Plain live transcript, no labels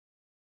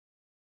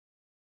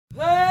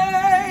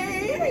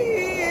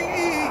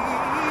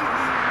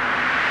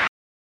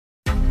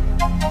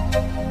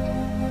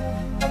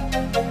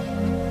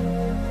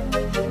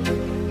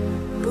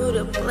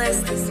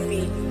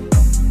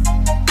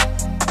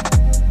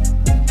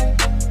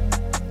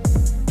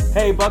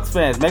Hey, Bucks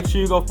fans, make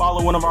sure you go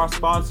follow one of our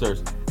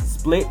sponsors,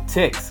 Split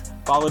Tix.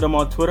 Follow them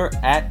on Twitter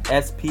at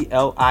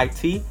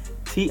SPLITTIKS.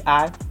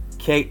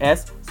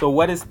 So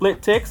what is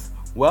Split Tix?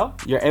 Well,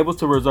 you're able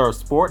to reserve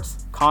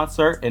sports,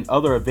 concert, and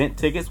other event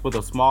tickets with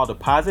a small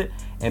deposit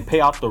and pay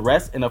off the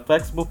rest in a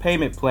flexible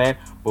payment plan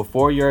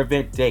before your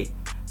event date.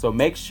 So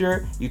make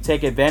sure you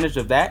take advantage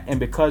of that, and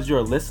because you're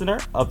a listener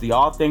of the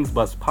All Things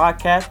Bucks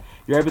podcast,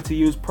 you're able to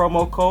use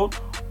promo code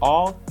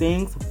All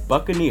Things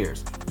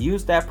Buccaneers.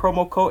 Use that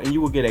promo code and you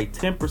will get a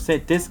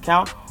 10%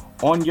 discount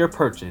on your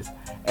purchase.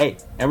 Hey,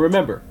 and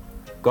remember,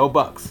 go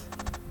Bucks.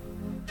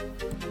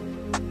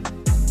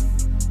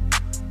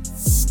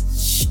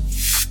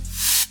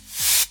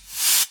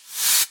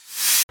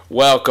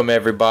 Welcome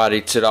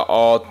everybody to the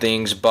All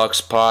Things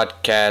Bucks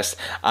podcast.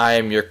 I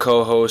am your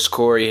co-host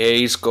Corey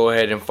Hayes. Go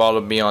ahead and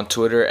follow me on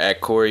Twitter at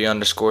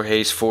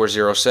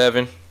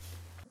Corey_Hayes407.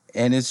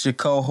 And it's your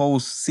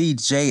co-host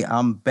CJ.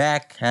 I'm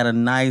back. Had a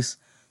nice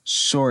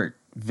short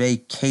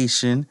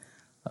vacation.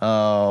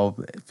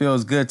 It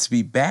feels good to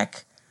be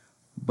back,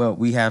 but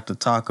we have to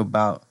talk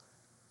about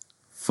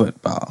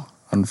football,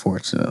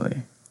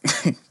 unfortunately.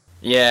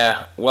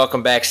 Yeah,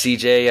 welcome back,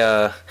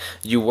 CJ.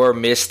 You were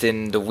missed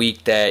in the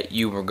week that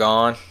you were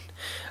gone.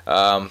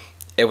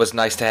 It was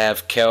nice to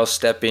have Kel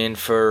step in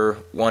for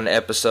one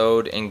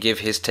episode and give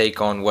his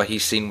take on what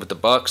he's seen with the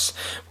Bucks,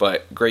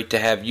 but great to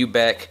have you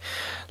back.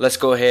 Let's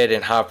go ahead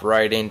and hop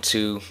right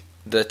into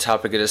the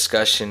topic of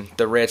discussion,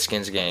 the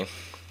Redskins game.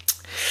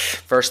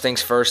 First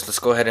things first, let's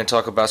go ahead and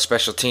talk about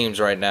special teams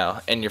right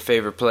now and your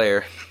favorite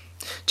player,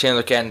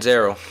 Chandler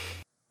Catanzaro.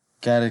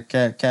 Cat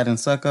and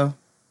Sucko?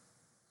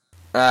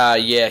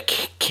 Yeah,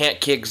 can't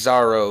kick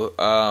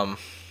Zaro.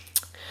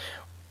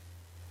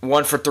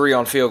 1 for 3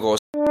 on field goals.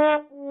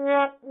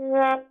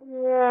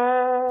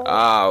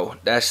 Oh,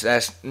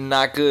 that's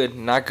not good.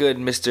 Not good,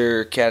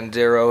 Mr.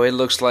 Catanzaro. It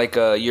looks like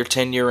your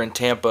tenure in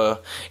Tampa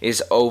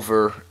is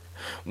over.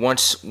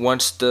 Once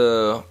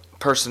the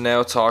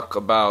personnel talk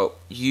about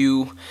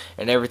you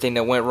and everything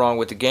that went wrong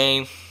with the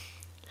game,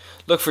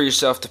 look for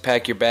yourself to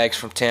pack your bags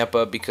from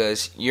Tampa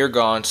because you're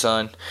gone,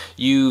 son.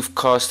 You've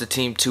cost the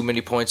team too many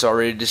points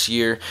already this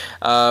year.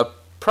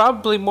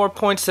 Probably more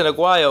points than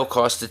Aguayo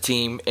cost the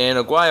team, and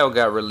Aguayo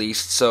got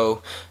released.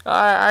 So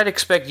I'd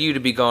expect you to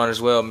be gone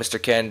as well,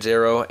 Mr.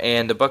 Catanzaro.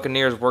 And the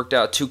Buccaneers worked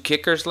out 2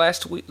 kickers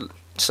last week,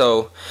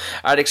 so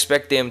I'd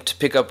expect them to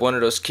pick up one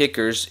of those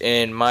kickers.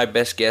 And my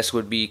best guess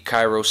would be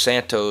Cairo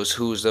Santos,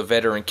 who's a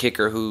veteran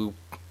kicker who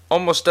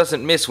almost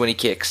doesn't miss when he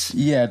kicks.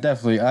 Yeah,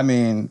 definitely. I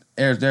mean,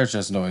 there's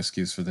just no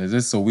excuse for this.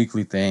 This is a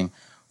weekly thing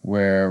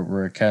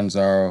where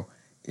Catanzaro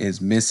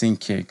is missing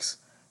kicks.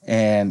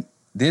 And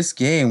this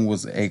game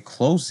was a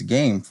close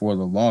game for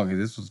the longest.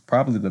 This was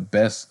probably the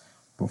best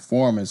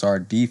performance our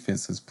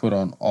defense has put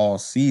on all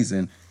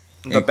season.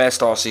 The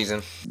best all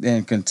season.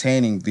 And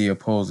containing the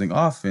opposing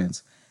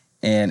offense.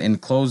 And in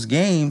close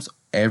games,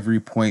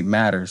 every point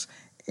matters.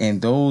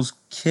 And those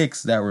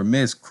kicks that were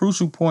missed,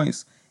 crucial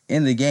points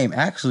in the game,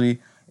 actually,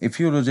 if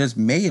he would have just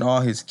made all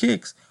his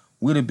kicks,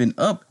 we'd have been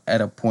up at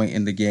a point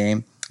in the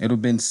game. It would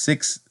have been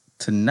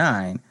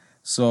 6-9.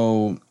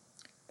 So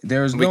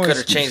there's we no could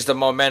have changed the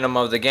momentum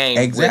of the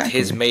game with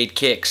his made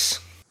kicks.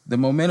 The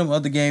momentum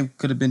of the game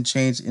could have been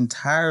changed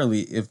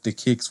entirely if the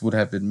kicks would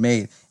have been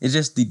made. It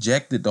just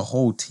dejected the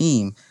whole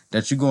team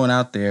that you're going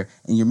out there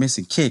and you're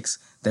missing kicks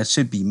that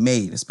should be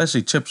made,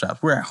 especially chip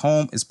shots. We're at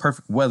home. It's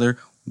perfect weather.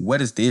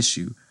 What is the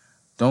issue?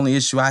 The only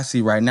issue I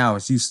see right now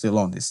is you still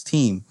on this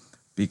team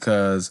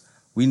because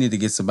we need to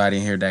get somebody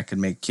in here that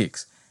can make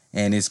kicks.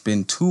 And it's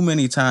been too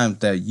many times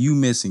that you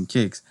missing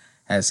kicks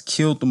has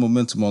killed the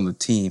momentum on the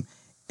team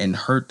and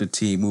hurt the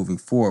team moving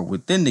forward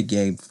within the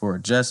game for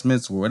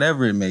adjustments or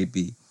whatever it may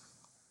be.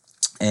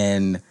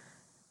 And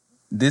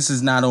this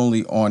is not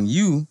only on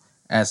you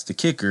as the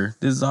kicker,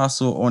 this is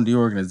also on the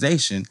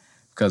organization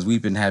because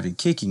we've been having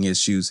kicking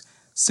issues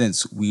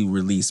since we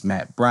released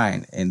Matt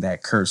Bryant, and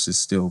that curse is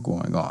still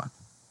going on.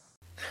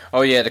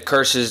 Oh, yeah, the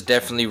curse is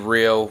definitely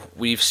real.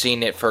 We've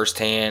seen it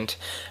firsthand.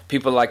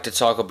 People like to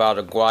talk about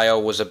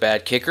Aguayo was a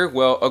bad kicker.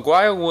 Well,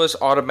 Aguayo was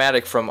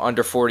automatic from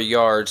under 40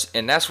 yards,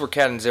 and that's where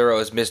Catanzaro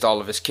has missed all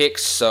of his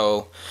kicks.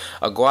 So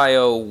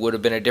Aguayo would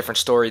have been a different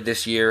story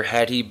this year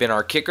had he been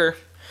our kicker.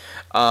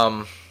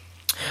 A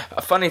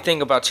funny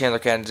thing about Chandler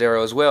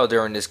Catanzaro as well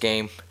during this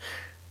game,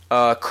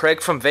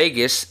 Craig from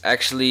Vegas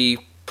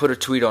actually put a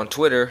tweet on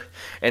Twitter,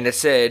 and it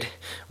said,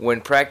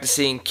 when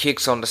practicing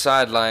kicks on the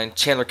sideline,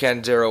 Chandler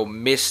Catanzaro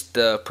missed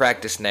the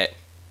practice net.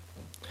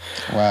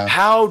 Wow.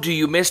 How do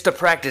you miss the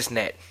practice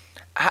net?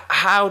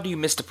 How do you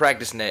miss the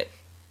practice net?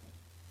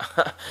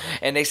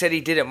 And they said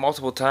he did it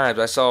multiple times.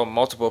 I saw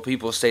multiple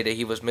people say that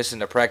he was missing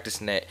the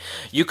practice net.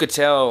 You could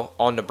tell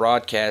on the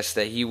broadcast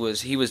that he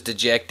was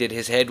dejected.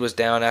 His head was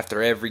down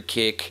after every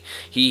kick.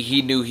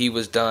 He knew he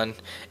was done,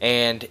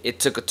 and it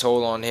took a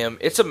toll on him.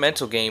 It's a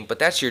mental game, but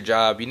that's your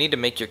job. You need to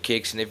make your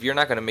kicks, and if you're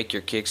not going to make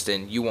your kicks,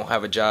 then you won't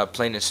have a job,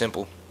 plain and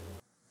simple.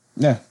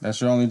 Yeah,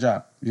 that's your only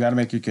job. You got to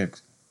make your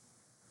kicks.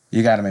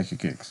 You got to make your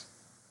kicks.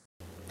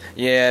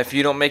 Yeah, if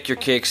you don't make your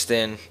kicks,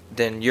 then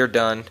you're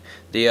done.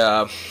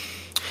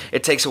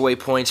 it takes away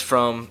points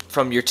from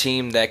your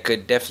team that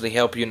could definitely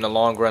help you in the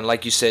long run.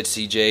 Like you said,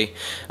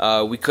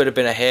 CJ, we could have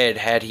been ahead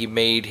had he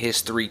made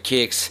his 3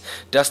 kicks.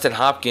 Dustin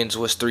Hopkins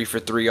was 3 for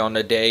 3 on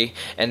the day,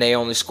 and they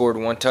only scored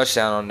 1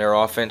 touchdown on their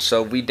offense.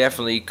 So we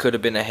definitely could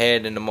have been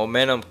ahead, and the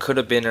momentum could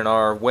have been in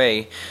our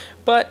way.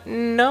 But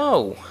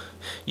no,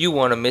 you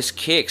want to miss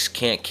kicks,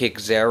 can't kick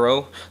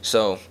 0.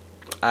 So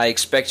I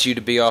expect you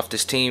to be off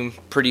this team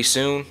pretty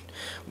soon.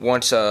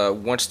 Once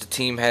the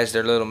team has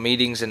their little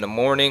meetings in the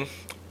morning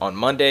on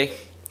Monday,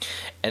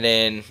 and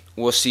then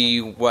we'll see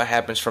what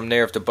happens from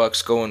there. If the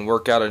Bucs go and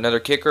work out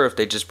another kicker, if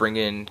they just bring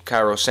in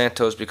Cairo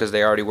Santos because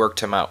they already worked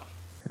him out.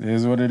 It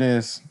is what it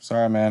is.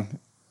 Sorry, man.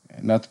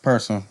 Nothing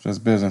personal,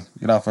 just business.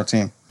 Get off our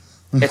team.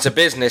 It's a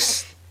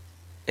business.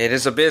 It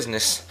is a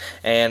business,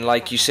 and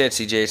like you said,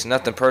 CJ, it's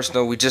nothing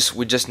personal. We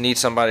just need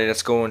somebody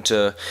that's going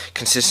to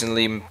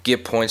consistently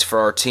get points for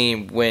our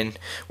team when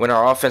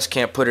our offense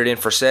can't put it in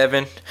for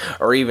 7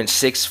 or even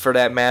 6 for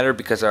that matter,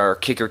 because our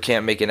kicker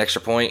can't make an extra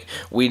point.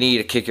 We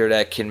need a kicker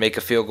that can make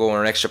a field goal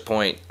or an extra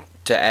point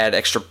to add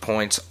extra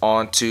points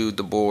onto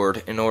the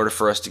board in order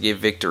for us to get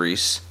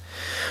victories.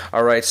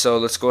 All right, so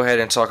let's go ahead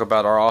and talk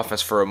about our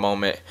offense for a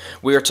moment.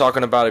 We were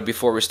talking about it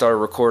before we started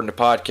recording the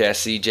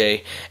podcast,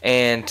 CJ,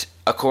 and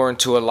according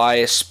to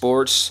Elias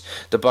Sports,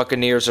 the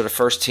Buccaneers are the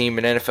first team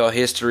in NFL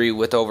history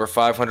with over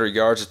 500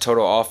 yards of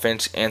total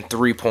offense and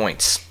 3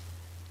 points.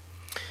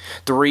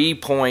 3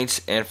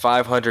 points and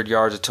 500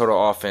 yards of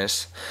total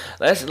offense.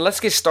 Let's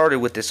get started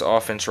with this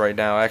offense right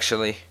now,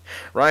 actually.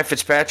 Ryan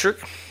Fitzpatrick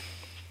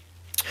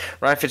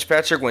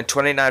went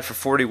 29 for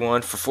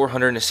 41 for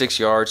 406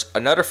 yards.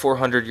 Another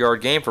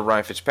 400-yard game for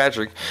Ryan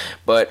Fitzpatrick.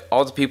 But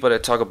all the people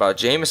that talk about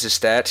Jameis'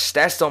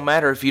 stats don't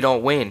matter if you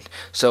don't win.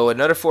 So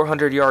another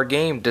 400-yard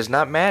game does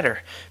not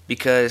matter,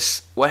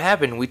 because what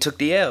happened? We took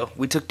the L.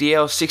 We took the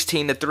L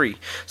 16-3.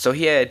 So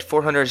he had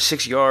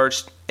 406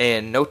 yards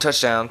and no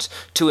touchdowns,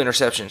 2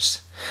 interceptions.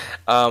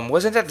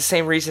 Wasn't that the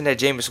same reason that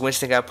Jameis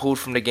Winston got pulled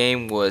from the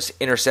game, was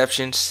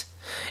interceptions?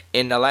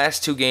 In the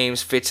last 2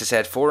 games, Fitz has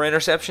had 4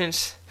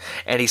 interceptions,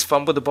 and he's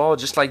fumbled the ball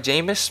just like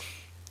Jameis.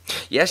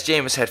 Yes,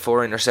 Jameis had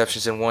 4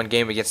 interceptions in one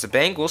game against the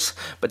Bengals,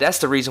 but that's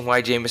the reason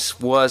why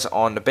Jameis was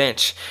on the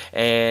bench.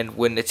 And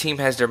when the team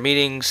has their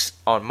meetings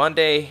on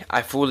Monday,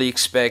 I fully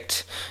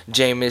expect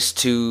Jameis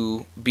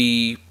to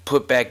be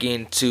put back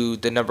into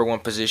the number 1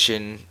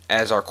 position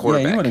as our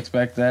quarterback. Yeah, you would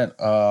expect that,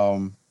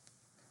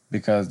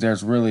 because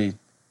there's really,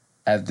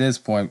 at this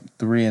point,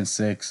 3 and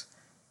 6,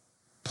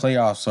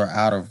 playoffs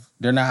are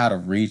they're not out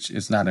of reach.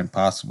 It's not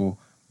impossible,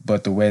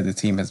 but the way the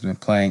team has been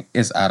playing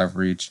is out of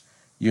reach.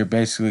 You're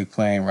basically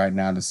playing right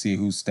now to see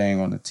who's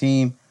staying on the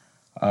team,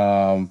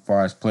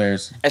 far as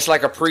players. It's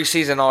like a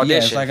preseason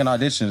audition. Yeah, it's like an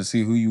audition to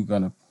see who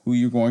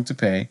you're going to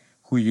pay,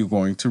 who you're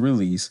going to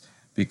release,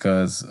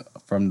 because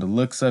from the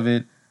looks of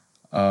it,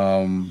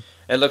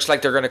 it looks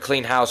like they're going to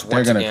clean house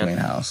once again. They're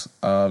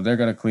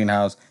going to clean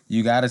house.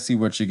 You got to see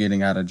what you're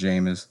getting out of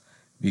Jameis,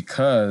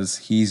 because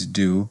he's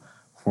due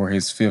for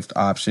his 5th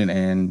option,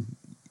 and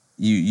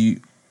you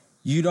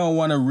don't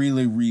want to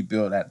really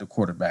rebuild at the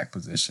quarterback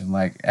position.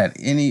 Like at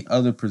any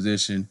other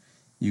position,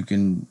 you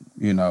can,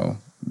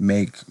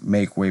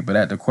 make way, but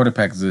at the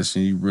quarterback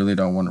position, you really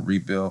don't want to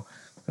rebuild,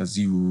 because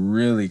you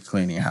really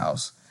cleaning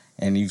house,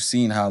 and you've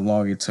seen how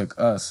long it took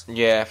us.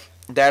 Yeah.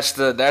 That's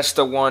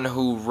the one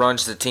who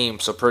runs the team.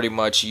 So pretty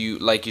much, you,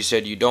 like you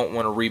said, you don't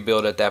want to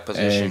rebuild at that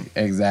position.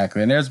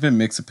 Exactly, and there's been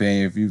mixed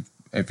opinion.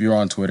 If you're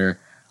on Twitter,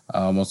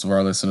 most of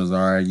our listeners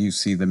are. You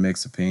see the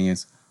mixed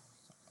opinions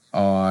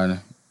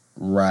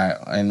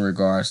in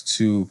regards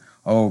to,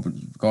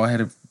 go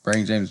ahead and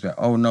bring Jameis back.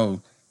 Oh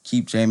no,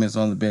 keep Jameis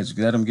on the bench.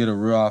 Let him get a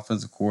real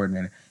offensive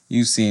coordinator.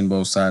 You've seen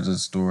both sides of the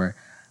story.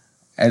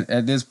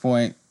 At this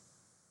point,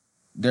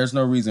 there's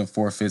no reason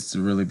for Fitz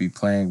to really be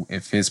playing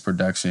if his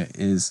production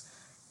is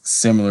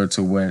similar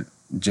to what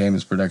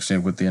Jameis'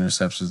 production with the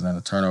interceptions and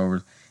the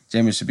turnovers.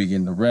 Jameis should be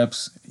getting the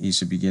reps. He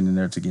should be getting in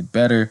there to get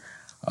better,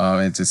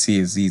 and to see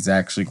if he's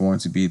actually going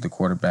to be the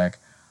quarterback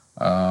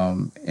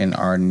in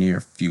our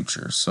near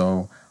future.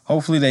 So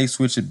hopefully they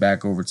switch it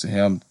back over to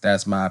him.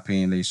 That's my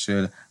opinion. They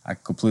should. I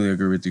completely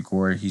agree with you,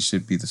 Corey. He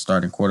should be the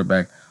starting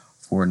quarterback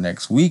for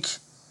next week,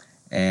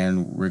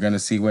 and we're gonna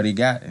see what he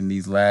got in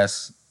these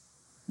last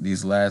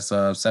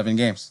 7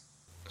 games.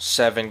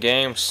 7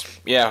 games.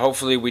 Yeah,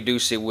 hopefully we do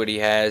see what he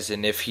has,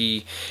 and if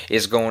he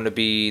is going to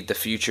be the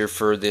future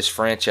for this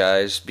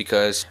franchise,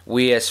 because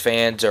we as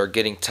fans are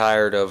getting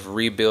tired of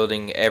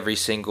rebuilding every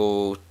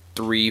single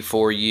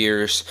 3-4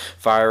 years,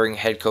 firing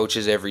head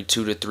coaches every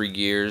 2 to 3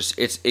 years.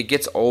 It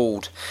gets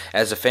old.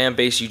 As a fan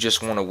base, you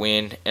just want to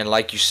win, and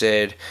like you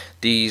said,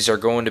 these are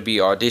going to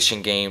be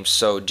audition games,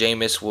 so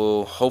Jameis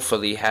will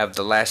hopefully have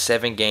the last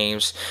 7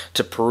 games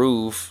to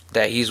prove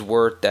that he's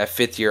worth that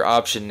 5th-year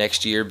option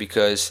next year,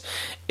 because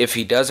if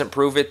he doesn't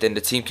prove it, then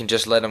the team can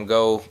just let him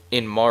go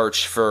in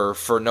March for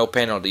no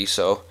penalty.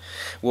 So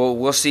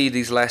we'll see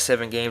these last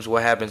 7 games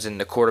what happens in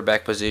the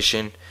quarterback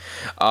position.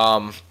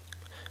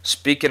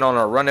 Speaking on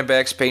our running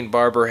backs, Peyton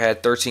Barber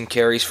had 13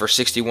 carries for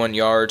 61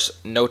 yards.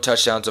 No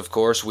touchdowns, of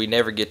course. We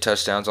never get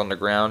touchdowns on the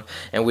ground,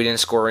 and we didn't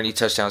score any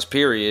touchdowns,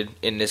 period,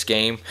 in this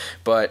game.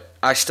 But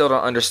I still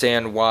don't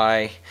understand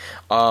why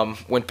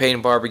when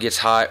Peyton Barber gets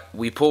hot,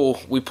 we pull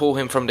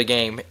him from the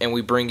game and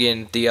we bring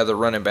in the other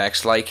running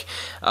backs. Like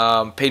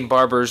Peyton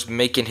Barber's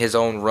making his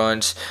own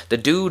runs. The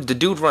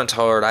dude runs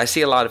hard. I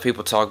see a lot of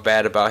people talk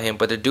bad about him,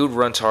 but the dude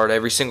runs hard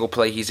every single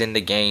play he's in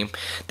the game.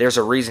 There's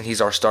a reason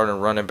he's our starting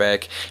running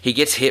back. He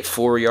gets hit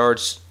 4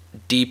 yards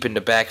deep in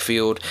the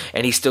backfield,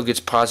 and he still gets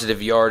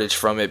positive yardage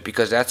from it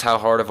because that's how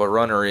hard of a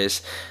runner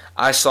is.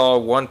 I saw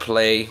one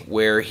play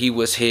where he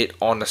was hit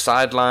on the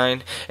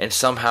sideline and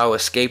somehow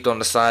escaped on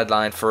the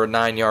sideline for a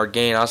 9-yard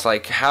gain. I was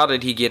like, how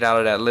did he get out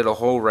of that little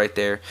hole right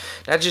there?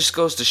 That just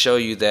goes to show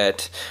you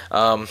that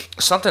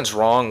something's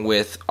wrong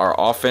with our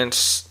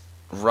offense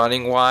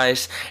running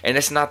wise, and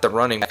it's not the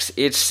running backs.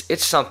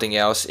 It's something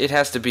else.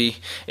 It's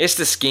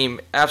the scheme,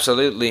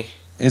 absolutely.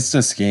 It's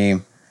the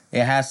scheme.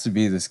 It has to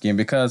be the scheme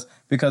because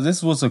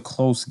this was a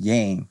close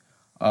game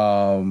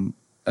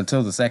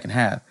until the second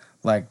half.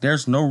 Like,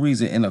 there's no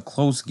reason in a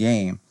close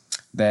game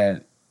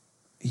that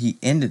he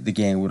ended the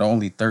game with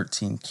only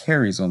 13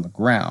 carries on the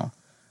ground.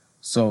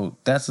 So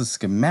that's a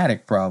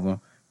schematic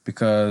problem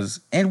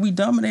and we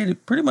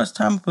dominated pretty much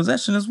time of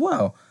possession as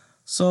well.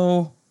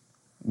 So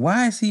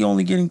why is he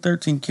only getting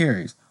 13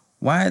 carries?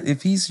 Why,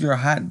 if he's your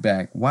hot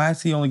back, why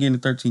is he only getting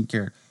 13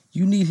 carries?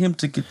 You need him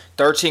to get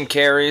 13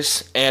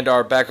 carries, and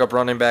our backup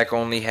running back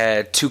only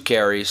had 2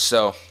 carries,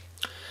 so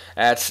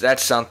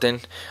that's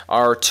something.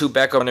 Our 2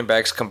 backup running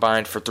backs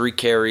combined for 3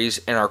 carries,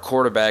 and our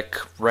quarterback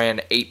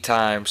ran 8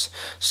 times.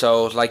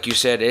 So, like you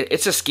said,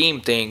 it's a scheme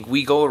thing.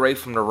 We go away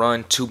from the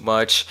run too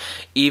much,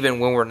 even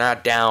when we're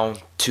not down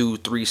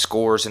 2-3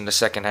 scores in the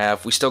second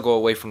half. We still go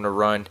away from the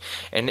run,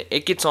 and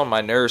it gets on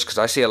my nerves because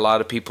I see a lot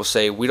of people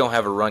say we don't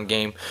have a run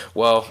game.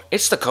 Well,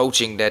 it's the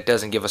coaching that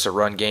doesn't give us a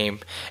run game.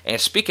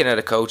 And speaking of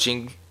the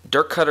coaching,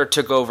 Dirk Cutter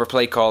took over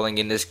play calling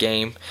in this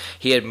game.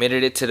 He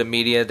admitted it to the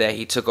media that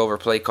he took over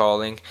play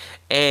calling,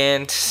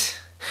 and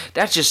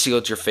that just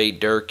sealed your fate,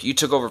 Dirk. You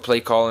took over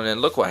play calling,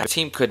 and look what happened. The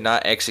team could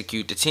not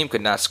execute. The team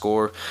could not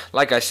score.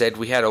 Like I said,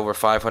 we had over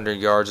 500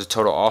 yards of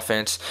total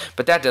offense,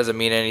 but that doesn't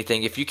mean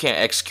anything. If you can't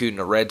execute in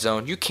the red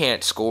zone, you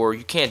can't score,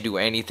 you can't do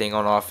anything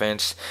on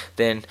offense,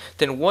 then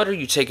what are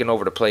you taking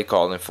over the play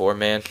calling for,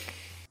 man?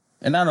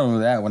 And not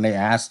only that, when they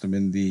asked him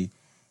in the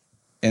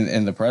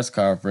press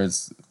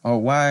conference,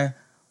 why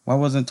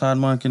wasn't Todd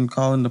Monken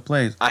calling the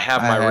plays? I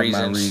have my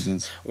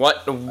reasons.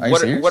 What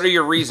are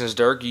your reasons,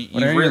 Dirk? You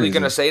really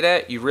going to say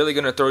that? You really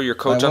going to throw your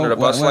coach under the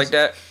bus like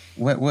that?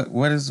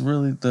 What is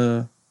really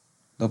the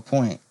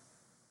point?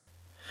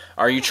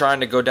 Are you trying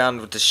to go down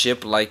with the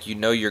ship like you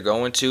know you're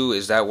going to?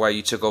 Is that why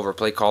you took over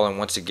play calling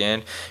once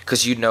again?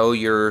 Because you know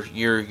your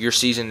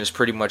season is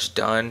pretty much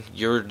done.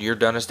 You're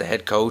done as the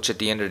head coach at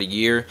the end of the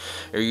year.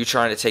 Are you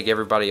trying to take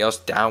everybody else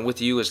down with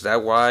you? Is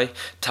that why?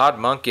 Todd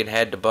Monken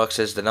had the Bucs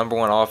as the number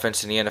 1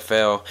 offense in the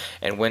NFL,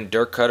 and when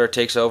Dirk Cutter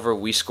takes over,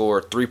 we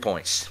score 3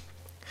 points.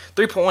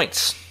 3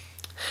 points.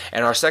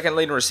 And our second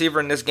leading receiver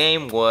in this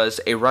game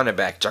was a running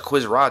back,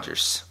 Jacquizz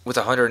Rodgers, with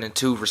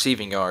 102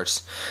 receiving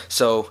yards.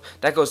 So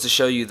that goes to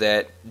show you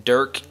that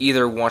Dirk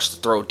either wants to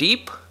throw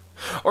deep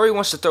or he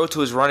wants to throw to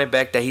his running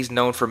back that he's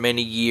known for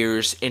many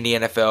years in the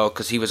NFL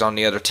because he was on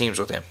the other teams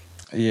with him.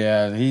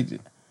 Yeah, you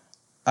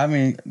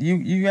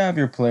have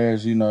your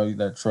players,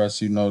 that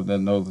trust, that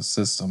know the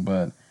system,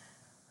 but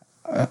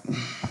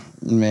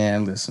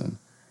man, listen,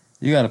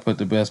 you got to put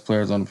the best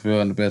players on the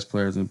field and the best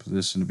players in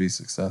position to be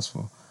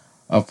successful.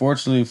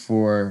 Unfortunately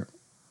for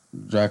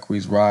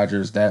Jacquizz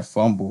Rodgers, that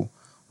fumble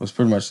was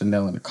pretty much the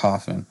nail in the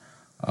coffin.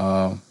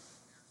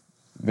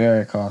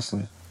 Very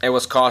costly. It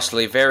was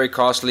costly, very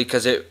costly,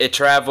 because it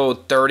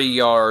traveled 30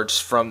 yards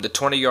from the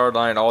 20-yard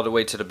line all the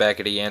way to the back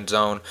of the end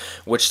zone,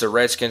 which the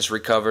Redskins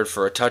recovered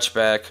for a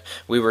touchback.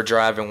 We were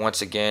driving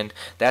once again.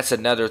 That's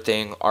another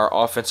thing, our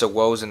offensive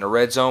woes in the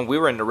red zone. We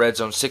were in the red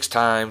zone 6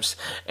 times,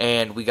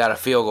 and we got a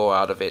field goal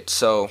out of it.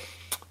 So,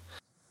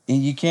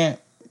 and you can't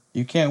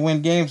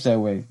win games that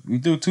way. We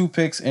threw 2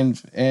 picks and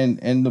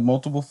the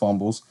multiple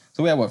fumbles.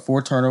 So we had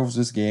 4 turnovers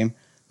this game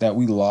that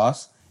we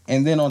lost.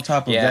 And then on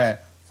top of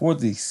that, for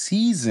the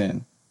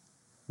season,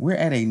 we're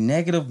at a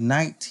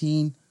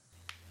 -19.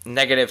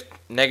 Negative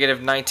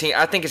 19.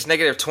 I think it's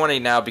negative 20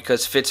 now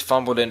because Fitz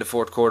fumbled in the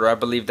fourth quarter. I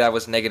believe that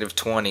was negative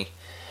 20.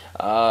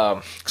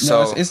 No,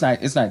 it's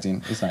 19. It's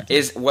 19.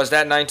 Was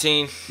that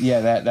 19? Yeah,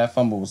 that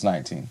fumble was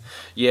 19.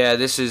 Yeah,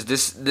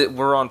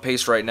 we're on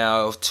pace right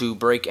now to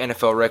break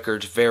NFL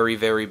records very,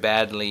 very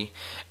badly,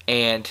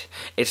 and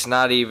it's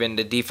not even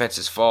the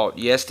defense's fault.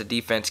 Yes, the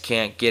defense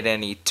can't get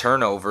any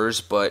turnovers,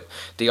 but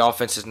the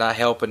offense is not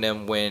helping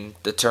them when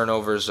the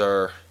turnovers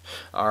are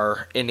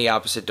in the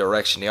opposite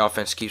direction. The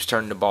offense keeps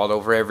turning the ball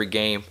over every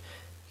game.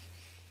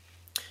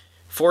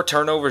 4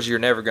 turnovers, you're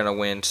never going to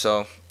win,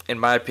 so in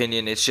my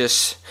opinion,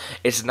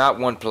 it's not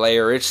one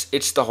player.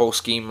 It's the whole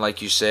scheme,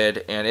 like you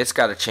said, and it's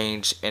got to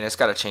change, and it's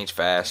got to change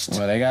fast.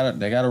 Well, they got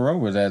to roll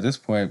with that at this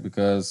point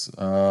because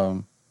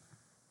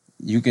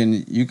you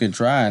can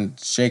try and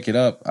shake it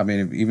up. I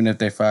mean, even if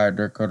they fire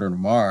Dirk Cutter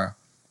tomorrow,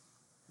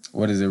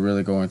 what is it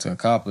really going to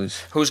accomplish?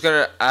 Who's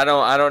gonna? I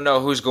don't know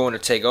who's going to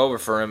take over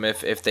for him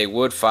if they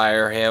would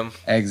fire him.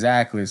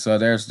 Exactly. So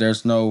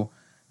there's no,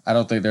 I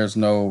don't think there's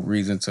no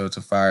reason to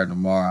fire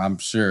tomorrow. I'm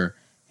sure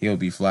he'll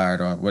be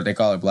fired on what they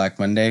call it, Black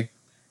Monday.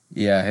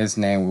 Yeah, his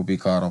name will be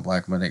called on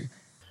Black Monday.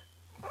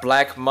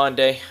 Black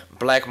Monday.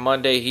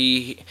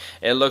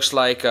 It looks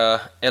like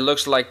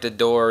the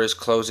door is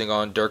closing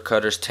on Dirk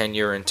Cutter's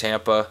tenure in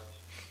Tampa.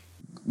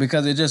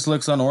 Because it just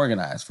looks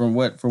unorganized from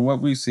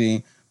what we've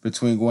seen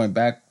between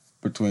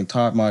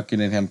Todd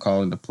Monken and him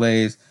calling the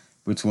plays,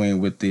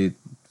 with the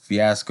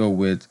fiasco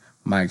with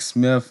Mike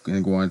Smith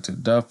and going to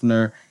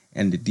Duffner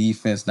and the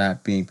defense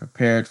not being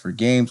prepared for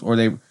games, or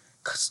they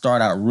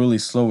start out really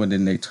slow and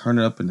then they turn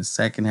it up in the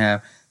second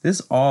half.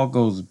 This all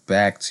goes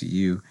back to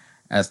you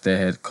as the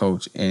head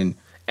coach, and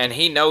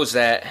he knows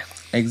that.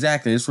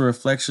 Exactly. It's a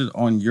reflection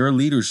on your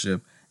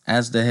leadership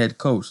as the head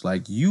coach.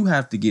 Like, you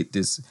have to get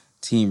this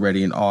team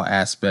ready in all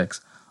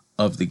aspects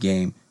of the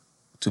game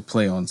to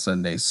play on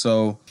Sunday.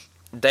 So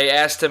they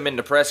asked him in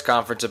the press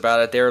conference about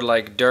it. They were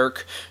like,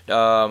 Dirk,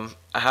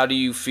 how do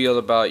you feel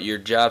about your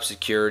job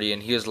security?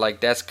 And he was like,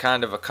 that's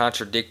kind of a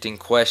contradicting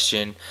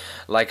question.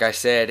 Like I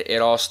said,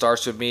 it all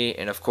starts with me,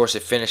 and of course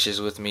it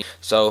finishes with me.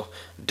 So,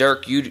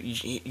 Dirk,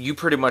 you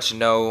pretty much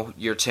know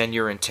your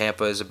tenure in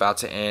Tampa is about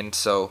to end.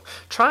 So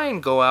try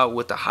and go out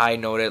with a high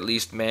note at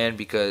least, man,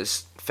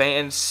 because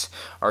fans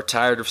are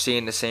tired of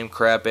seeing the same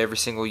crap every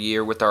single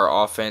year with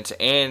our offense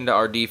and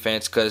our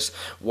defense, because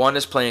one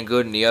is playing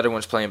good and the other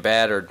one's playing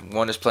bad, or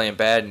one is playing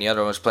bad and the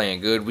other one's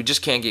playing good. We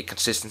just can't get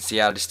consistency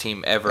out of this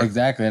team ever.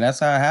 Exactly, and that's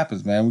how it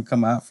happens, man. We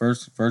come out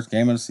first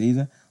game of the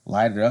season,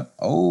 light it up.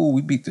 Oh,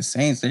 we beat the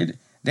Saints.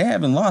 They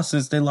haven't lost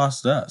since they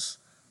lost to us.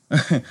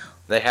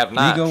 They have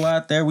not. We go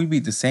out there, we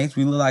beat the Saints.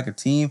 We look like a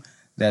team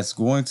that's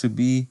going to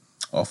be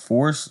a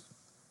force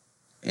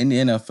in the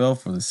NFL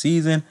for the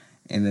season.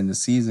 And then the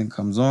season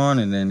comes on,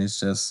 and then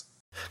it's just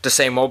the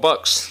same old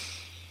Bucks.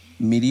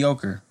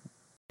 Mediocre.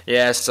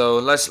 Yeah, so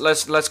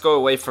let's go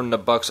away from the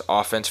Bucks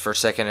offense for a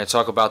second and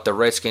talk about the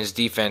Redskins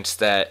defense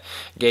that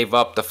gave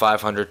up the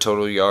 500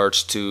 total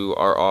yards to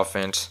our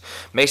offense.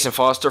 Mason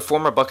Foster,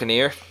 former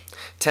Buccaneer,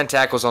 10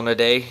 tackles on the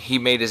day. He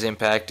made his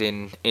impact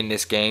in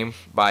this game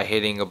by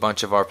hitting a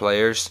bunch of our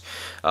players.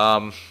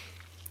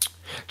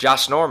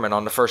 Josh Norman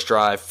on the first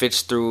drive,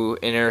 Fitz threw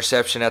an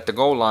interception at the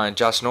goal line.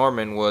 Josh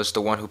Norman was the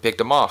one who picked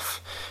him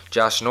off.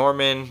 Josh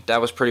Norman, that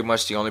was pretty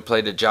much the only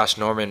play that Josh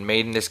Norman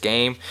made in this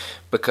game,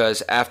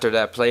 because after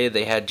that play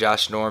they had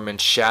Josh Norman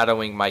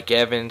shadowing Mike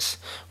Evans,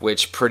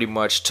 which pretty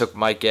much took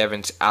Mike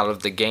Evans out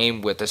of the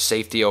game with a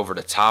safety over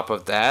the top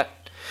of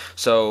that.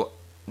 So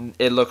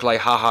it looked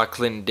like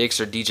Clinton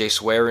Dix or DJ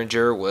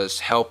Swearinger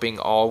was helping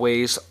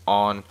always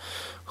on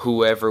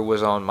whoever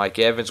was on Mike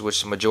Evans,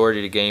 which the majority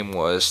of the game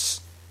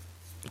was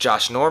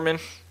Josh Norman.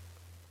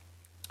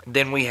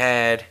 Then we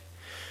had,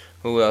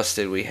 who else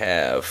did we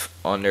have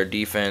on their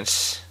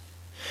defense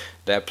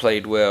that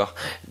played well?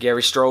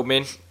 Gary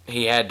Stroman.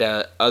 He had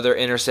the other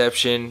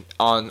interception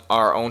on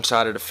our own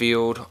side of the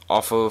field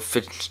off of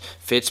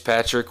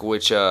Fitzpatrick,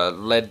 which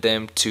led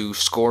them to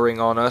scoring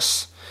on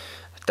us.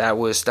 That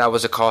was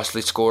a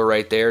costly score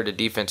right there. The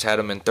defense had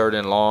them in 3rd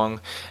and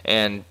long,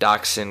 and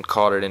Doxson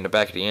caught it in the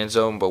back of the end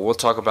zone. But we'll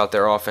talk about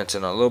their offense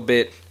in a little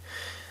bit.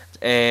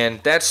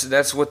 And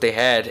that's what they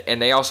had.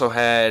 And they also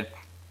had,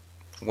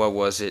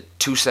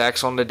 2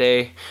 sacks on the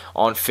day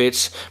on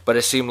Fitz. But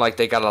it seemed like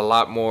they got a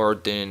lot more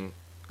than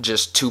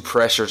just 2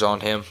 pressures on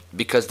him,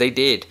 because they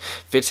did.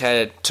 Fitz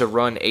had to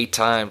run 8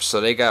 times,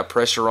 so they got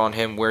pressure on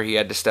him where he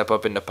had to step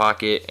up in the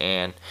pocket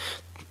and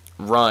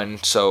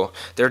run. So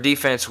their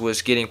defense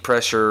was getting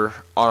pressure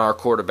on our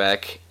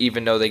quarterback,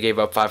 even though they gave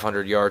up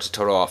 500 yards of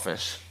total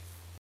offense.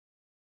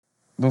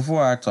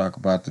 Before I talk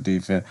about the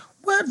defense,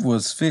 what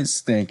was Fitz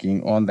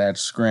thinking on that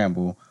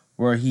scramble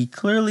where he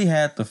clearly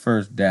had the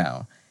first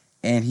down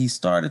and he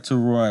started to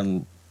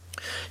run?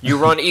 You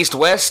run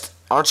east-west?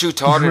 Aren't you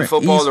taught in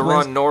football to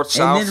run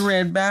north-south? And then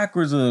ran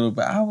backwards a little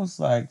bit. I was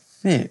like,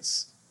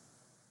 Fitz,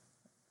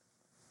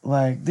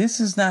 like, this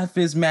is not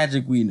Fitz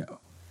magic we know.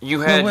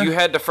 You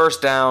had the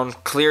first down.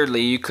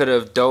 Clearly, you could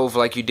have dove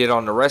like you did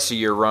on the rest of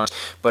your runs,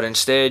 but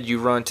instead you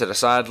run to the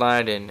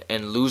sideline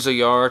and lose a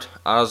yard.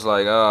 I was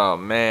like, oh,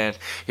 man,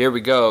 here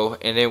we go.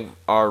 And then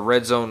our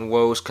red zone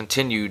woes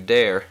continued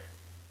there.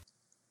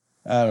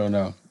 I don't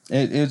know.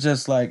 It's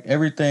just like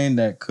everything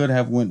that could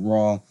have went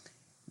wrong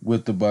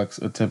with the Bucks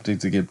attempting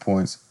to get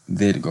points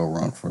did go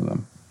wrong for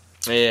them.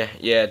 Yeah,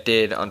 it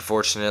did,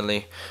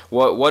 unfortunately.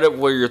 What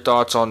were your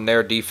thoughts on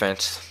their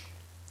defense?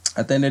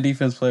 I think their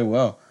defense played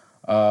well.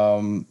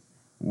 And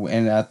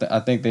I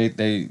think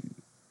they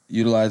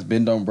utilized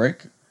bend don't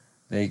break.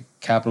 They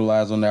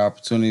capitalized on their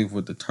opportunity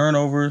with the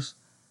turnovers.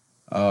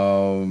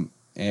 And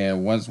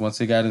once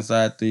they got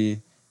inside the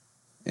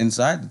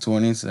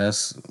 20s,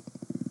 that's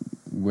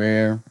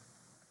where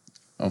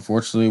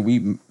unfortunately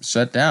we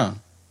shut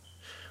down.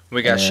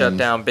 We got shut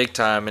down big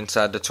time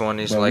inside the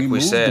 20s, like we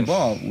said. The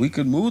ball. We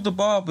could move the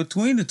ball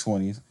between the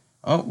 20s.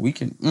 Oh, we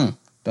can.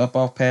 dump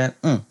off pass,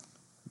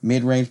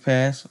 mid range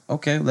pass.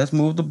 Okay, let's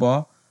move the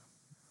ball.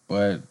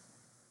 But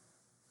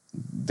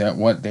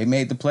they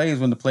made the plays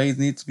when the plays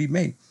need to be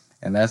made,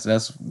 and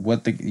that's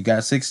what you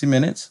got 60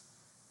 minutes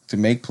to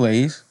make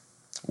plays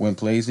when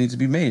plays need to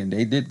be made, and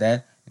they did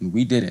that, and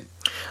we didn't.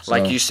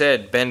 Like you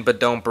said, bend but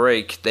don't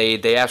break.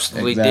 They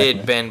absolutely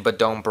did bend but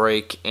don't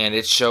break, and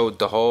it showed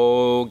the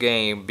whole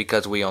game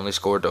because we only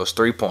scored those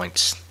 3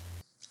 points.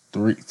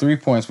 Three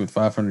points with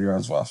 500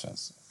 yards of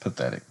offense.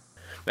 Pathetic.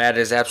 That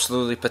is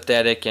absolutely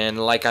pathetic, and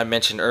like I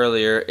mentioned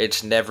earlier,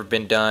 it's never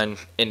been done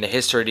in the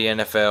history of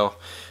the NFL.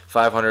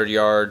 500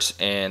 yards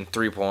and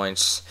 3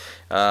 points.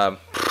 A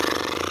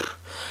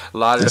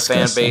lot of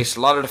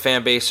the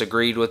fan base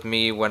agreed with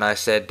me when I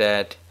said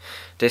that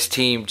this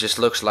team just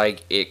looks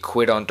like it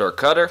quit on Dirk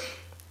Cutter,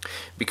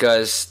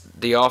 because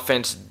the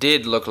offense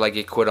did look like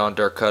it quit on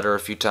Dirk Cutter a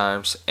few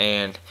times,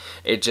 and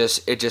it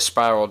just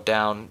spiraled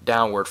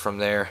downward from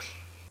there.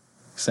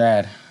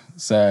 Sad.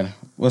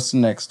 What's the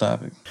next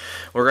topic?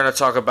 We're going to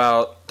talk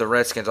about the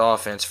Redskins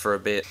offense for a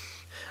bit.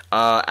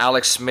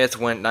 Alex Smith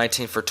went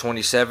 19 for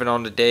 27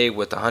 on the day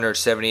with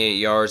 178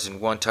 yards and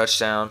 1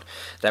 touchdown.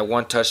 That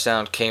 1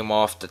 touchdown came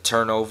off the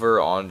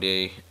turnover on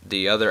the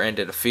other end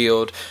of the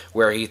field,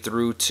 where he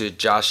threw to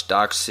Josh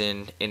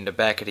Doctson in the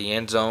back of the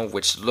end zone,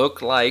 which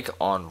looked like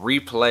on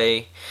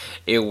replay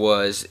it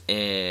was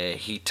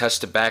he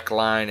touched the back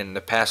line and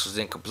the pass was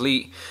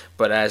incomplete.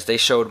 But as they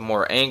showed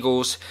more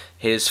angles,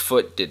 his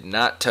foot did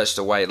not touch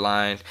the white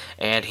line,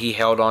 and he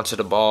held onto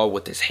the ball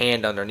with his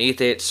hand underneath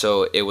it,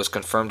 so it was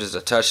confirmed as a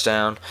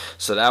touchdown.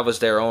 So that was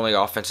their only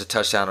offensive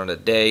touchdown on the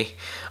day.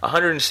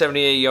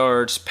 178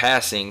 yards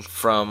passing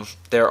from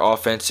their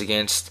offense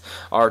against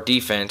our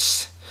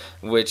defense,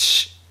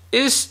 which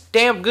is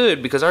damn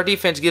good because our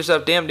defense gives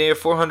up damn near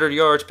 400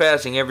 yards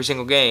passing every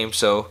single game.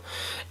 So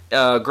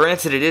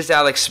granted, it is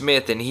Alex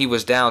Smith, and he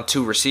was down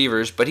 2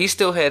 receivers, but he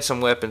still had some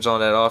weapons on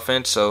that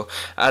offense, so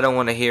I don't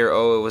want to hear,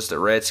 it was the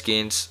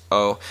Redskins.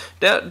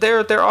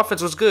 Their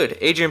offense was good.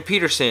 Adrian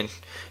Peterson,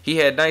 he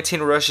had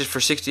 19 rushes for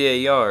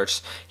 68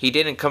 yards. He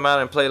didn't come out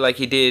and play like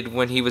he did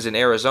when he was in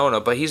Arizona,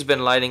 but he's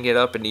been lighting it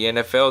up in the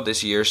NFL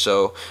this year,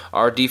 so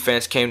our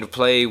defense came to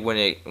play when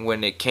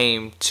it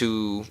came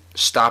to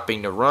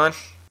stopping the run.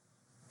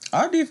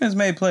 Our defense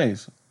made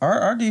plays.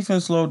 Our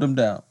defense slowed them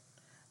down.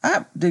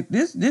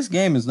 This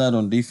game is not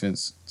on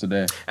defense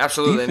today.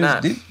 Absolutely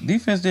not.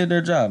 Defense did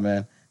their job,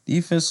 man.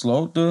 Defense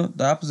slowed the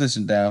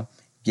opposition down,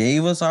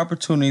 gave us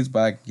opportunities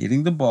by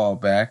getting the ball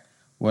back.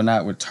 Well,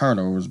 not with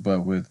turnovers,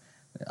 but with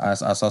I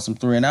saw some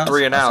 3 and outs.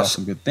 I saw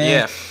some good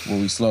things where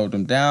we slowed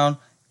them down.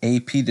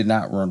 AP did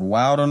not run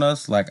wild on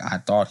us like I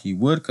thought he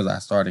would because I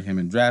started him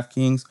in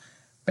DraftKings.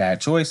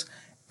 Bad choice.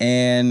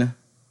 And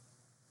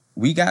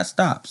we got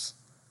stops.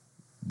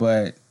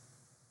 But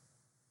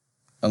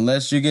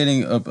unless you're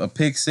getting a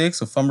pick six,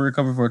 a fumble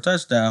recovery for a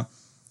touchdown,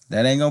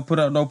 that ain't going to put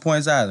up no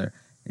points either.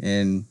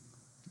 And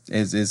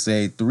it's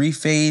a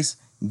 3-phase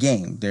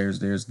game. There's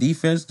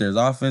defense, there's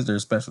offense,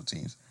 there's special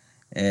teams.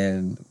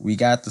 And we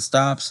got the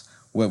stops,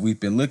 what we've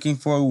been looking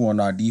for. We want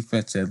our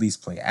defense to at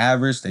least play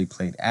average. They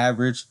played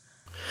average.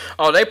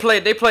 Oh, they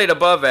played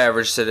above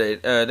average today.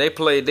 They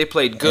played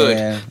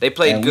good. They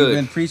played good. We've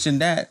been preaching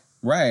that.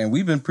 Right, and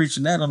we've been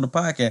preaching that on the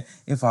podcast.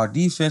 If our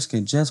defense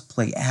can just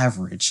play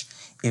average,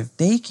 if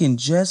they can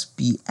just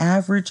be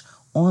average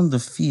on the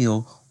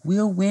field,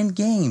 we'll win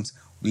games.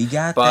 We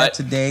got that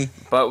today.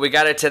 But we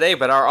got it today,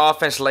 but our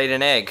offense laid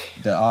an egg.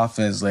 The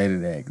offense laid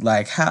an egg.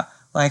 Like how?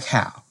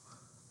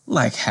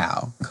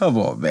 Come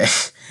on, man.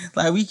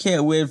 Like, we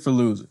can't win for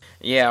losing.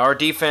 Yeah, our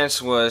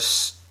defense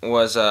was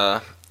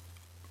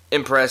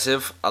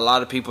impressive. A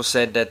lot of people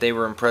said that they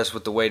were impressed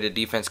with the way the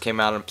defense came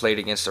out and played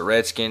against the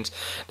Redskins.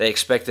 They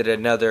expected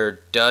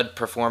another dud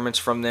performance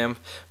from them,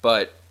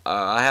 but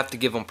I have to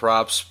give them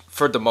props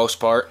for the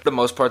most part. For the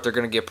most part, they're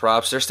going to get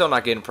props. They're still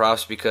not getting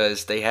props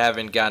because they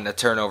haven't gotten a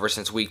turnover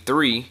since week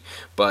 3,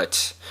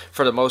 but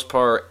for the most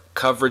part,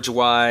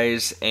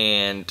 coverage-wise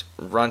and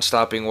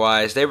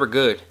run-stopping-wise, they were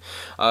good.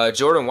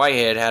 Jordan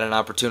Whitehead had an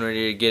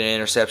opportunity to get an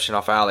interception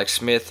off Alex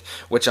Smith,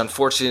 which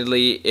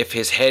unfortunately, if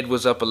his head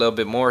was up a little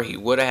bit more, he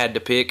would have had to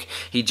pick.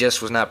 He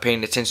just was not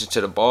paying attention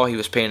to the ball. He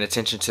was paying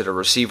attention to the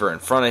receiver in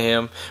front of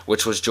him,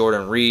 which was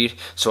Jordan Reed,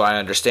 so I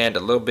understand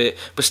a little bit.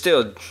 But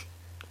still,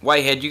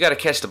 Whitehead, you got to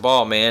catch the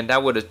ball, man.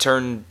 That would have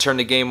turned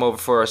the game over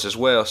for us as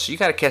well. So you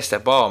got to catch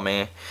that ball,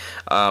 man.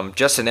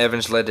 Justin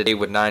Evans led the day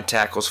with 9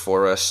 tackles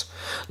for us.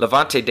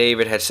 Levante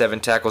David had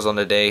 7 tackles on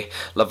the day.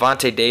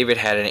 Levante David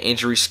had an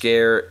injury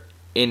scare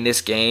in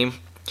this game.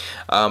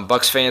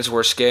 Bucs fans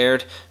were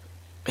scared.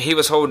 He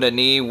was holding a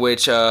knee,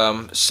 which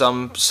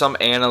some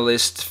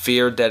analysts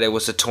feared that it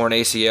was a torn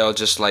ACL,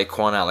 just like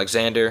Quan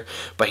Alexander.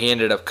 But he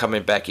ended up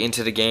coming back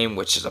into the game,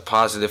 which is a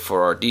positive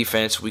for our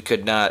defense. We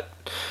could not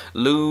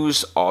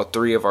lose all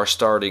 3 of our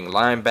starting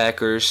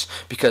linebackers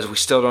because we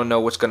still don't know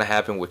what's going to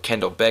happen with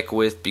Kendall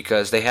Beckwith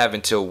because they have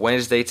until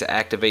Wednesday to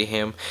activate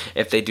him.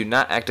 If they do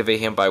not activate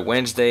him by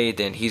Wednesday,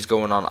 then he's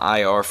going on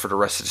IR for the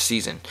rest of the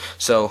season.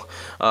 So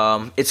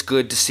it's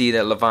good to see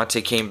that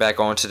Levante came back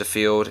onto the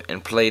field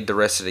and played the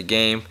rest of the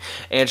game.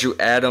 Andrew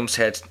Adams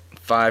had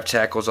 5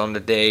 tackles on the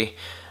day.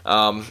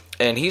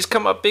 And he's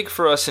come up big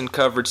for us in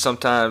coverage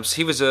sometimes.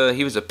 He was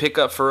a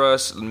pickup for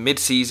us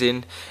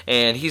mid-season,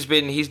 and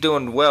he's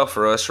doing well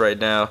for us right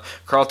now.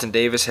 Carlton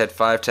Davis had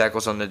 5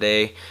 tackles on the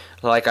day.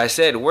 Like I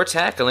said, we're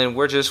tackling.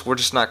 We're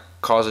just not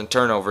causing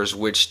turnovers,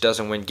 which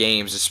doesn't win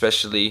games,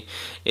 especially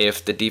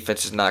if the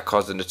defense is not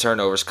causing the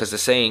turnovers. Because the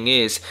saying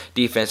is,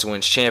 defense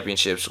wins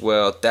championships.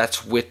 Well,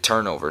 that's with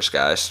turnovers,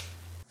 guys.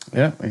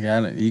 Yeah,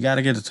 you got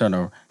to get the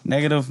turnover.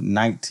 Negative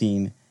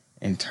 19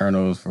 in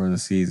turnovers for the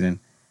season.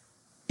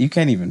 You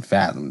can't even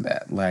fathom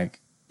that. Like,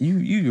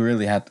 you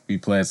really have to be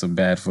playing some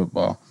bad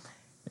football.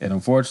 And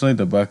unfortunately,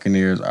 the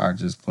Buccaneers are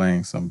just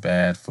playing some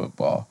bad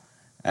football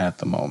at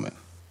the moment.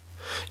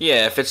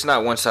 Yeah, if it's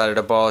not one side of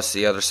the ball, it's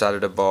the other side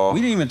of the ball.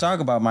 We didn't even talk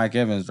about Mike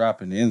Evans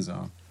dropping the end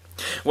zone.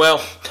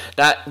 Well,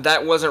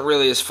 that wasn't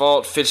really his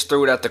fault. Fitz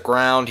threw it at the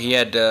ground. He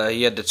had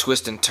to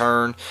twist and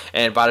turn,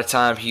 and by the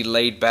time he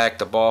laid back,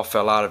 the ball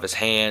fell out of his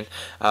hand.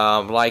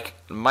 Like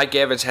Mike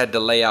Evans had to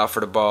lay out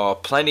for the ball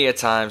plenty of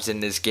times in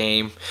this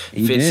game.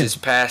 Fitz's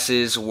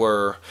passes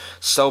were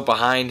so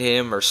behind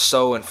him or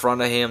so in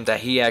front of him that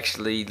he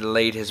actually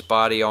laid his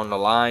body on the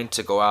line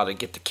to go out and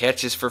get the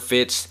catches for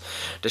Fitz.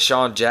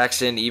 Deshaun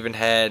Jackson even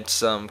had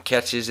some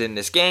catches in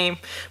this game,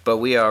 but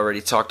we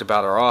already talked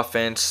about our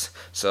offense,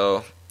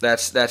 so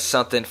that's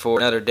something for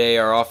another day.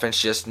 Our offense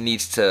just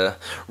needs to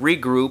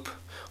regroup.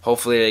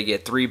 Hopefully they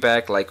get 3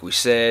 back like we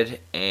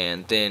said,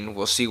 and then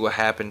we'll see what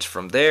happens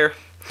from there.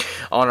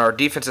 On our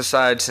defensive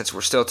side, since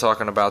we're still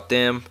talking about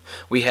them,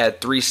 we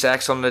had 3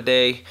 sacks on the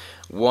day.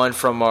 1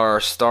 from our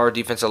star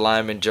defensive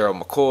lineman, Gerald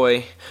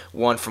McCoy,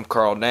 1 from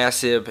Carl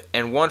Nassib,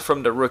 and 1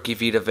 from the rookie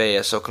Vita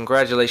Vea. So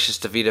congratulations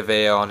to Vita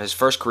Vea on his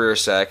first career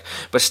sack.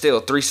 But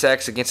still, 3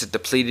 sacks against a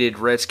depleted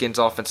Redskins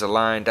offensive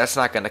line, that's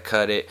not going to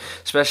cut it,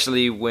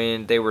 especially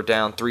when they were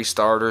down 3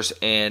 starters,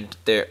 and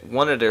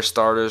one of their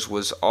starters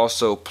was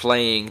also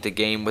playing the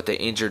game with an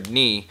injured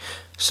knee.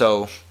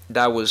 So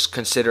that was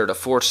considered a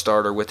 4th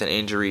starter with an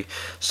injury.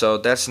 So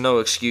that's no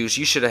excuse.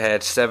 You should have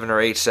had 7 or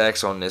 8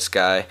 sacks on this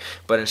guy,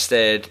 but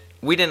instead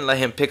we didn't let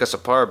him pick us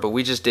apart, but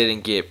we just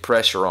didn't get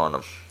pressure on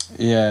him.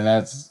 Yeah, and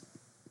that's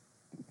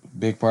a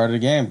big part of the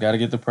game. Got to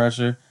get the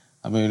pressure.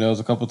 I mean, there was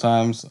a couple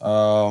times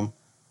where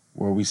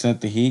we sent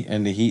the heat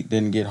and the heat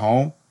didn't get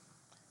home,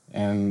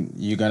 and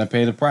you're going to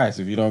pay the price.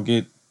 If you don't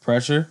get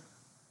pressure,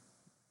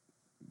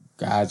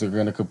 guys are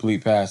going to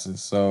complete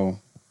passes. So,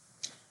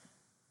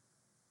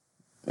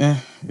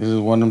 this is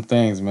one of them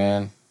things,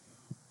 man,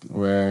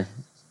 where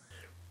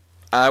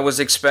I was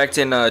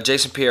expecting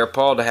Jason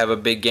Pierre-Paul to have a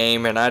big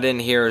game, and I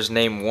didn't hear his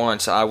name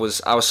once. I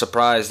was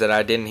surprised that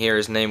I didn't hear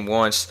his name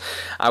once.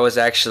 I was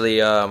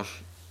actually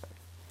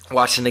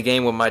watching the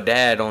game with my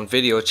dad on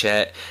video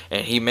chat,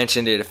 and he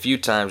mentioned it a few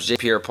times.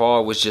 Jason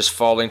Pierre-Paul was just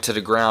falling to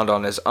the ground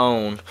on his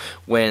own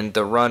when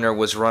the runner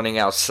was running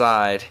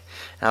outside.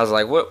 I was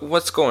like,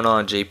 what's going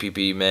on,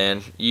 JPP,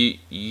 man?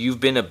 You've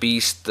been a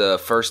beast the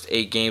first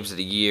 8 games of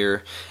the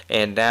year,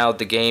 and now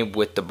the game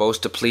with the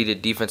most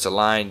depleted defensive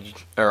line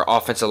or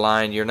offensive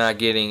line, you're not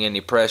getting any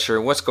pressure.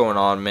 What's going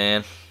on,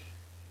 man?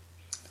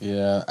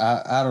 Yeah,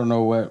 I don't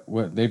know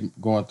what they're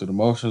going through the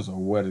motions or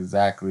what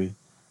exactly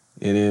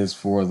it is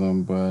for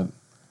them, but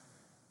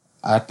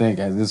I think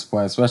at this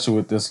point, especially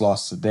with this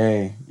loss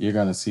today, you're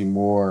going to see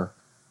more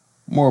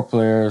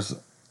players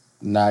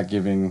not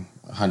giving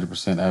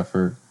 100%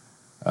 effort.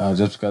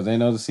 Just because they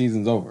know the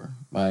season's over.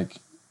 Like,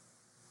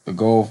 the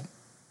goal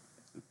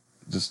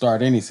to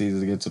start any season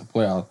is to get to the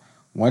playoffs.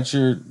 Once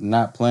you're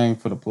not playing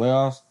for the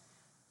playoffs,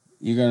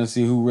 you're going to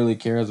see who really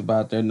cares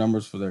about their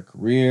numbers for their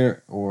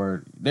career,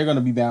 or they're going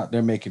to be out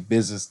there making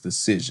business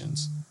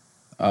decisions.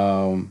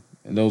 And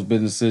those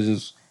business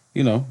decisions,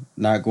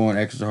 not going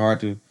extra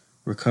hard to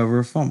recover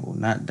a fumble,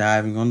 not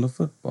diving on the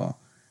football,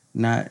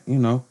 not,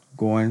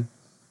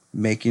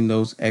 making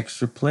those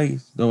extra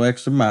plays, those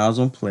extra miles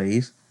on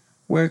plays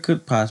where it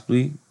could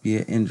possibly be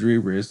an injury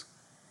risk,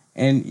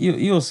 and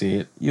you'll see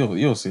it.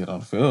 You'll see it on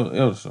the field.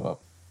 It'll show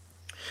up.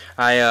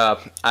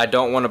 I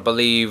don't want to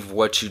believe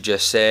what you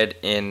just said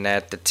in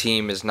that the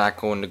team is not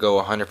going to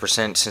go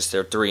 100% since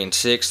they're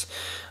 3-6.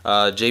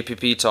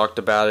 JPP talked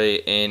about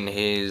it in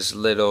his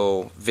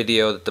little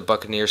video that the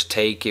Buccaneers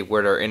take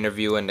where they're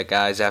interviewing the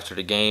guys after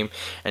the game,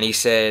 and he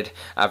said,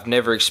 "I've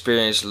never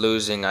experienced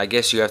losing. I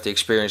guess you have to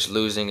experience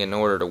losing in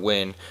order to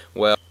win."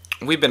 Well,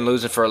 we've been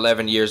losing for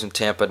 11 years in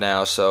Tampa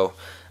now, so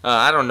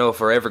I don't know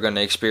if we're ever going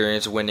to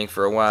experience winning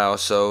for a while.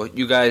 So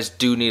you guys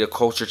do need a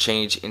culture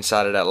change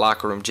inside of that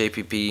locker room,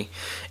 JPP.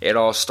 It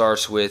all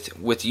starts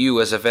with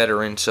you as a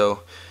veteran.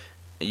 So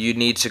you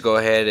need to go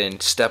ahead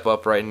and step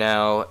up right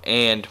now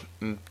and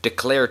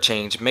declare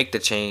change, make the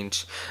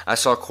change. I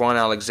saw Quan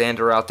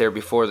Alexander out there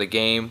before the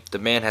game. The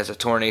man has a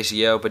torn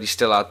ACL, but he's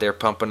still out there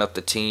pumping up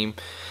the team.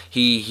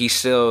 He's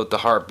still the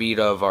heartbeat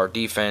of our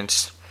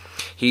defense.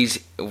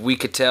 We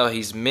could tell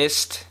he's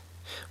missed,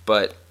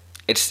 but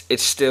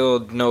it's still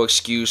no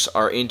excuse.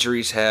 Our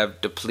injuries have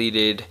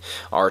depleted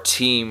our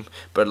team,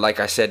 but like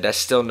I said, that's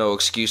still no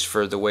excuse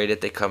for the way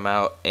that they come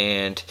out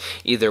and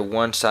either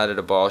one side of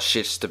the ball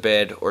shits the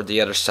bed or the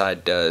other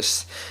side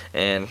does.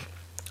 And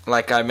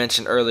like I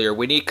mentioned earlier,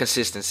 we need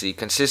consistency.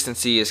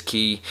 Consistency is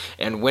key,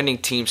 and winning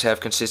teams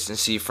have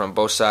consistency from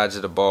both sides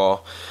of the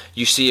ball.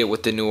 You see it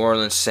with the New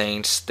Orleans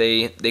Saints.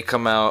 They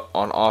come out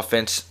on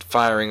offense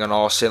firing on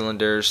all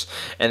cylinders,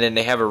 and then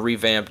they have a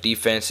revamped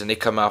defense, and they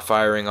come out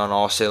firing on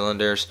all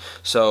cylinders.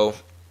 So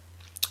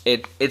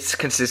it's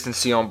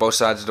consistency on both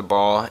sides of the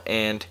ball,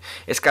 and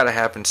it's got to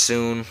happen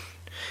soon,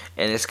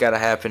 and it's got to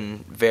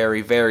happen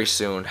very, very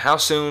soon. How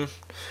soon?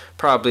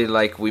 Probably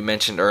like we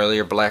mentioned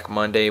earlier, Black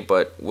Monday,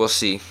 but we'll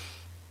see.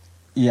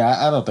 Yeah,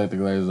 I don't think the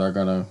Glazers are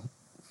gonna,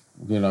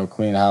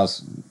 clean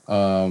house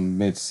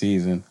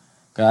mid-season.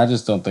 'Cause I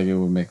just don't think it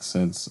would make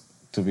sense,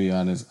 to be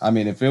honest. I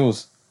mean, if it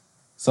was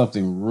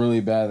something really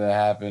bad that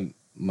happened,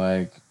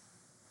 like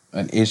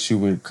an issue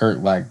with Kirk,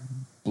 like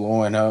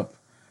blowing up,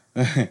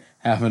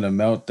 having a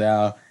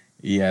meltdown,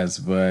 yes,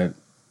 but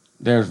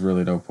there's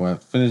really no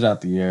point. Finish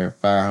out the year,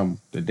 fire him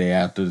the day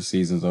after the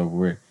season's over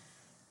with.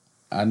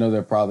 I know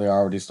they're probably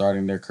already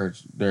starting their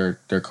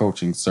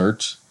coaching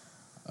search,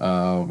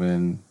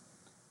 and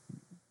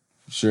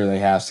sure they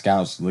have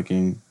scouts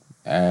looking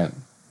at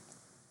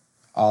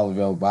all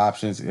available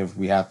options. If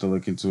we have to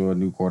look into a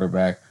new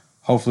quarterback,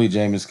 hopefully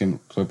Jameis can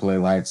play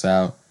lights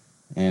out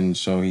and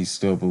show he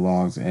still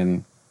belongs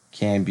and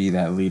can be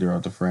that leader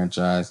of the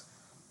franchise.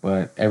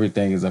 But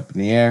everything is up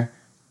in the air,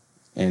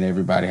 and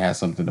everybody has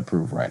something to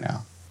prove right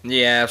now.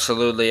 Yeah,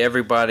 absolutely.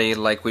 Everybody,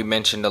 like we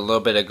mentioned a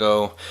little bit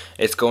ago,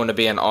 it's going to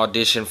be an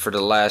audition for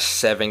the last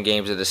 7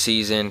 games of the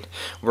season.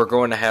 We're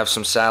going to have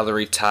some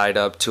salary tied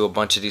up to a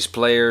bunch of these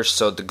players,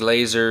 so the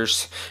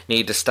Glazers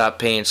need to stop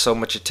paying so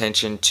much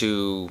attention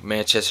to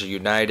Manchester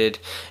United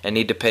and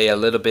need to pay a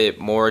little bit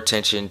more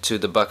attention to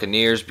the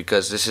Buccaneers,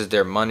 because this is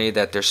their money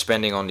that they're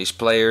spending on these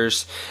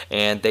players,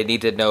 and they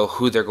need to know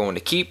who they're going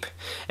to keep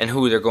and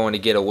who they're going to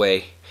get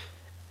away.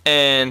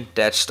 And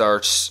that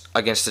starts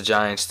against the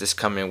Giants this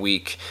coming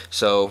week.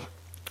 So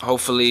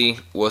hopefully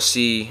we'll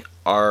see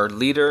our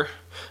leader,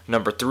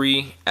 number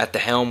 3, at the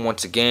helm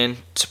once again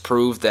to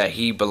prove that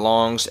he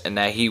belongs and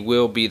that he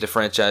will be the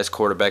franchise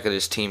quarterback of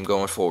this team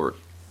going forward.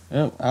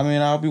 Yep, I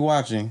mean, I'll be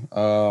watching.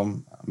 I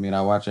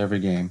watch every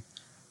game.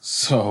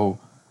 So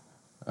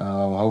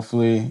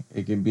hopefully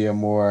it can be a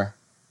more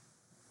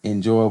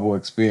enjoyable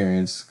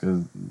experience,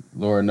 because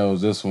Lord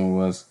knows this one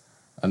was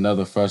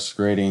another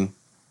frustrating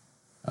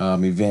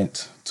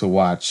event to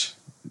watch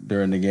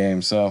during the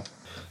game. So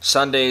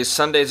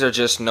Sundays are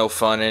just no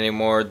fun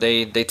anymore.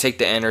 They take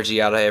the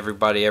energy out of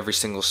everybody every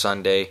single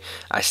Sunday.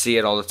 I see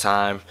it all the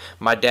time.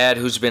 My dad,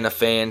 who's been a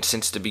fan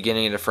since the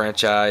beginning of the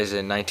franchise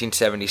in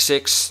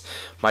 1976,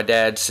 my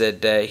dad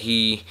said that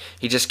he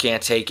just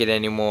can't take it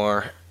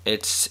anymore.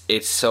 It's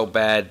so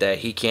bad that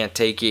he can't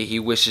take it. He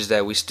wishes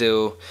that we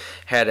still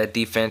had a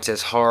defense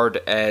as hard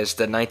as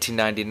the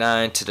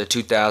 1999 to the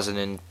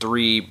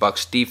 2003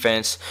 Bucks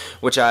defense,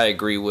 which I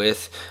agree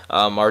with.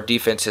 Our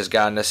defense has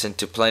gotten us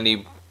into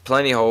plenty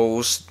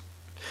holes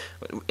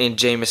in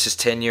Jameis's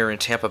tenure in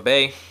Tampa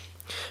Bay,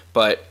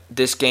 but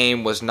this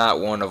game was not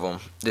one of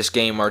them. This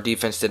game, our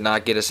defense did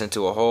not get us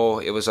into a hole.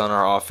 It was on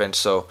our offense,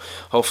 so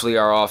hopefully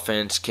our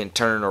offense can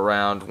turn it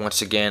around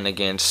once again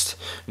against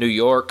New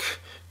York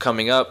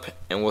coming up,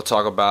 and we'll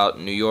talk about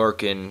New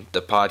York in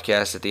the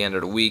podcast at the end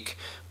of the week.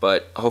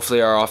 But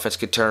hopefully our offense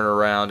can turn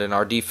around and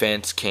our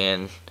defense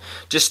can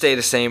just stay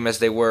the same as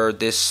they were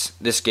this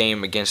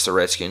game against the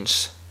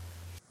Redskins.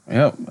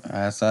 Yep,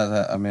 that's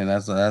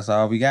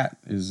all we got.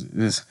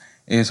 Is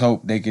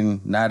hope they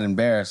can not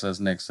embarrass us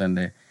next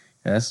Sunday.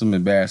 Yeah, that's some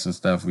embarrassing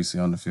stuff we see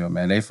on the field,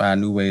 man. They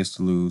find new ways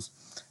to lose,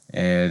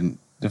 and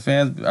the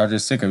fans are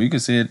just sick of it. You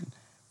can see it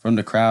from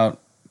the crowd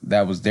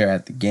that was there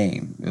at the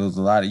game. It was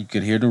a lot. You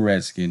could hear the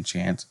Redskin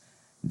chants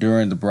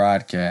during the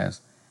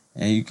broadcast,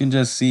 and you can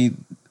just see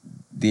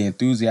the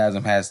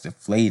enthusiasm has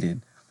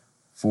deflated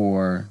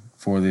for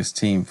this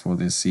team for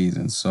this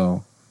season.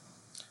 So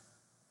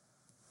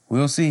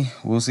we'll see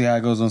how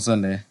it goes on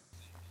Sunday.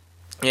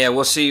 Yeah,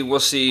 we'll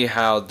see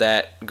how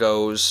that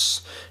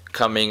goes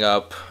coming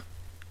up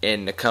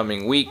in the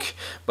coming week.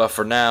 But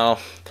for now,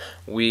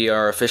 we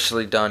are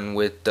officially done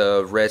with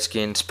the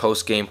Redskins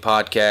post-game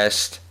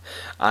podcast.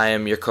 I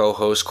am your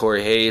co-host,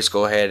 Corey Hayes.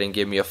 Go ahead and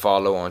give me a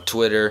follow on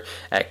Twitter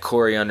at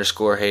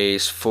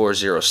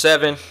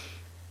Corey_Hayes407.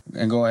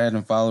 And go ahead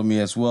and follow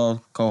me as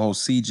well,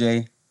 co-host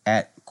CJ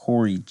at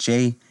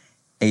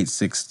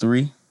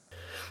CoreyJ863.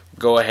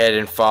 Go ahead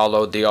and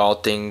follow the All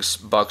Things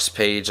Bucks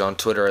page on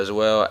Twitter as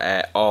well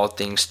at All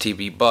Things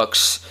TB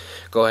Bucks.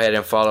 go ahead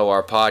and follow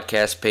our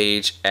podcast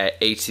page at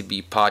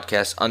ATB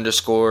Podcast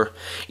 _.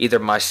 Either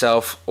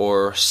myself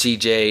or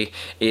CJ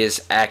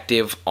is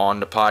active on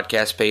the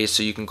podcast page,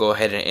 so you can go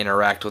ahead and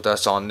interact with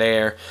us on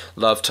there.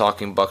 Love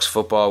talking Bucks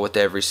football with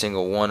every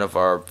single one of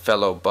our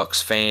fellow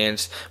Bucks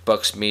fans,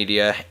 Bucks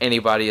media,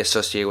 anybody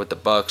associated with the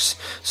Bucks.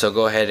 So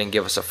go ahead and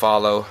give us a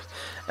follow.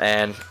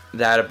 And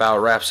that about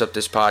wraps up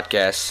this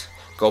podcast.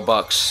 Go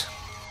Bucks.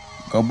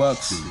 Go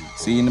Bucks.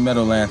 See you in the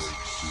Meadowlands.